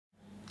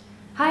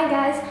Hi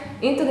guys!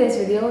 In today's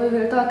video we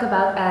will talk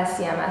about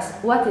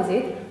LCMS. What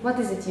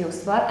is it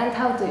used for, and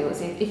how to use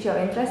it. If you're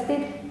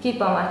interested, keep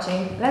on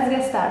watching. Let's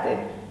get started.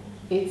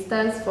 It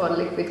stands for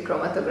liquid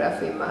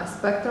chromatography mass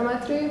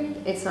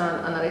spectrometry. It's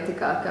an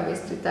analytical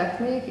chemistry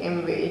technique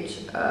in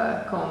which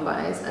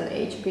combines an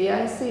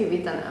HPLC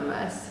with an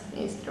MS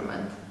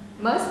instrument.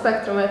 Mass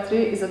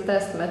spectrometry is a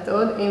test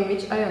method in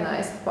which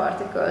ionized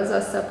particles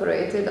are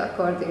separated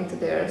according to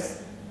their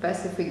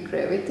specific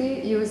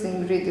gravity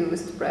using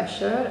reduced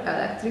pressure,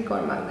 electric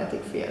or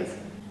magnetic fields.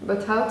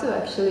 But how to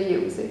actually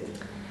use it?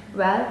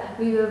 Well,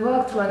 we will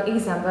walk through an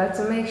example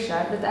to make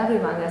sure that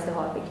everyone gets the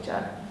whole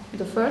picture.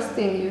 The first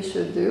thing you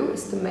should do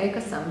is to make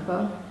a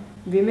sample.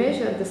 We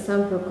measured the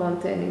sample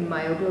containing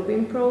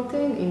myoglobin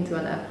protein into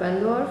an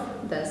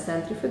Eppendorf, then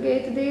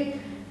centrifugated it,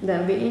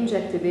 then we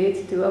injected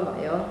it to a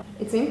vial.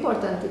 It's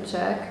important to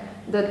check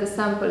that the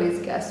sample is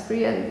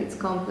gas-free and it's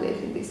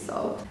completely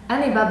dissolved.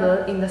 Any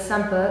bubble in the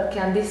sample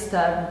can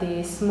disturb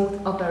the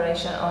smooth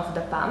operation of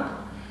the pump,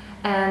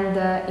 and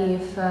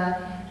if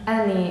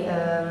any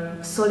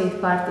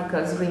solid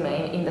particles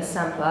remain in the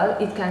sample,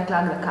 it can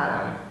clog the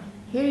column.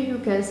 Here you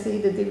can see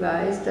the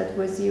device that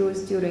was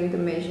used during the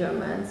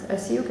measurements.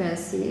 As you can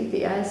see,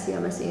 the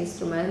LCMS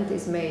instrument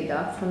is made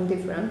up from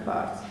different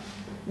parts.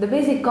 The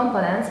basic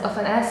components of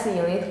an LC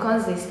unit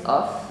consist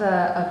of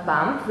a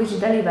pump, which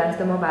delivers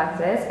the mobile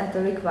threads at a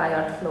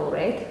required flow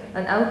rate,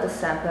 an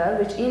autosample,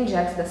 which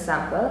injects the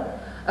sample,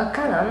 a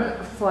column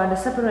for the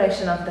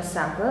separation of the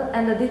sample,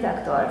 and a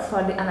detector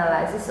for the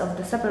analysis of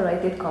the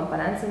separated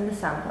components in the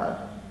sample.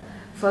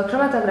 For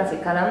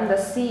chromatography column, the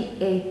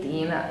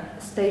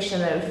C18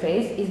 stationary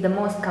phase is the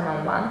most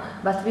common one,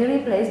 but we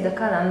replaced the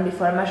column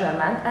before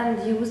measurement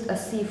and used a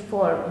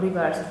C4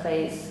 reverse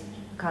phase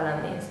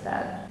column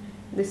instead.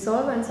 The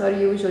solvents are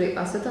usually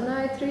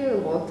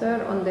acetonitrile,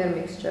 water on their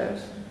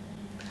mixtures.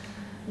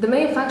 The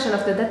main function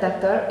of the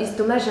detector is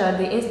to measure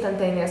the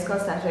instantaneous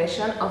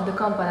concentration of the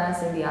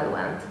components in the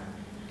eluent.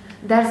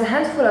 There's a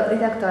handful of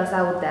detectors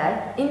out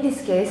there. In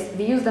this case,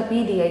 we used a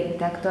PDA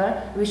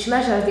detector, which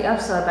measures the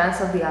absorbance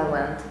of the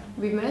eluent.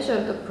 We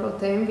measured the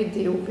protein with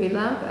the UV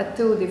lamp at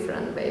two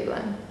different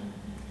wavelengths.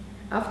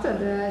 After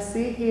the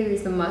LC, here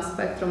is the mass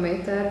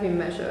spectrometer we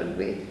measured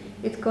with.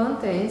 It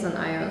contains an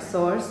ion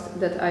source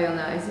that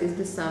ionizes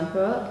the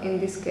sample, in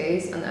this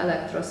case an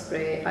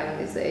electrospray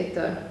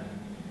ionizator.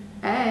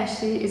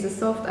 ASI is a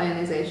soft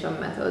ionization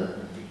method.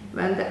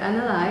 When the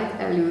analyte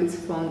elutes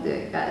from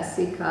the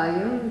LC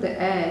column, the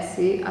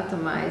ASI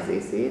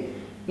atomizes it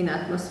in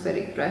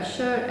atmospheric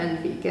pressure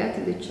and we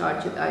get the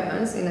charged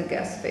ions in a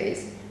gas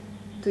phase.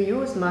 To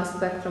use mass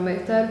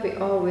spectrometer, we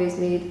always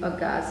need a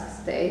gas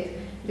state.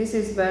 This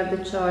is where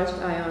the charged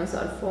ions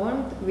are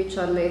formed, which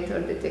are later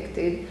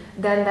detected.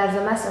 Then there's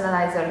a mass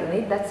analyzer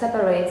unit that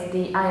separates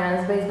the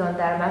ions based on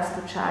their mass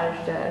to charge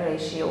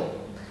ratio.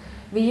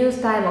 We use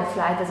time of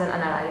flight as an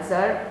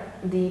analyzer.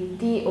 The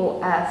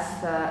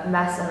TOF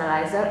mass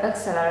analyzer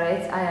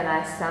accelerates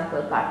ionized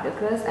sample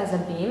particles as a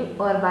beam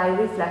or by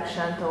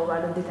reflection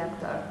toward the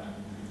detector.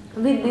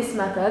 With this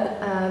method,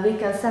 we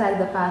can select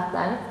the path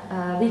length.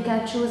 We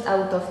can choose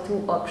out of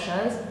two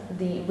options,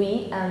 the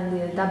V and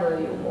the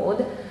W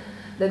mode.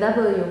 The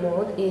W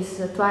mode is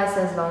twice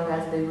as long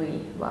as the V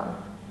one.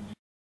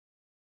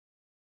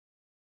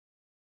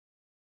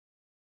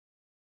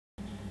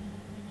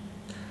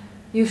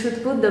 You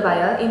should put the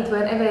vial into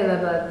an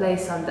available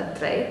place on the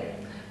tray,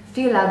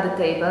 fill out the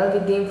table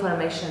with the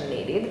information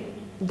needed,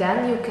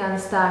 then you can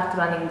start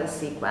running the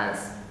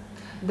sequence.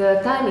 The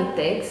time it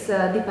takes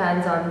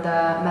depends on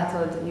the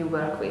method you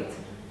work with.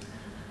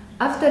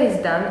 After it's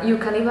done, you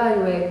can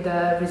evaluate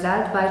the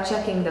result by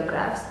checking the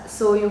graphs,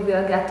 so you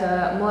will get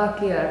a more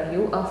clear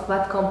view of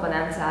what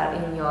components are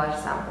in your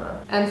sample.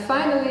 And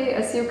finally,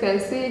 as you can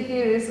see,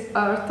 here is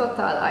our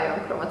total ion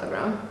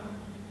chromatogram.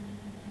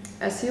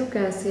 As you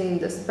can see in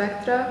the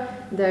spectra,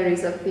 there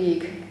is a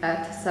peak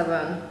at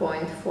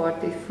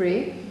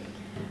 7.43.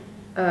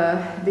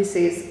 This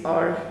is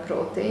our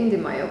protein, the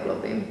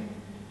myoglobin.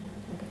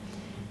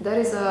 There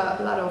is a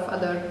lot of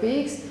other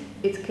peaks.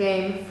 It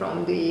came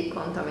from the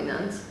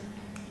contaminants.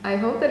 I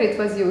hope that it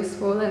was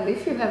useful, and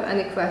if you have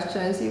any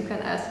questions, you can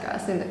ask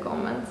us in the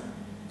comments.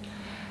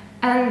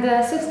 And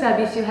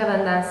subscribe if you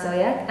haven't done so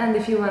yet, and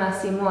if you want to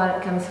see more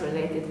chemistry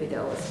related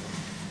videos.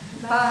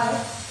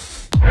 Bye!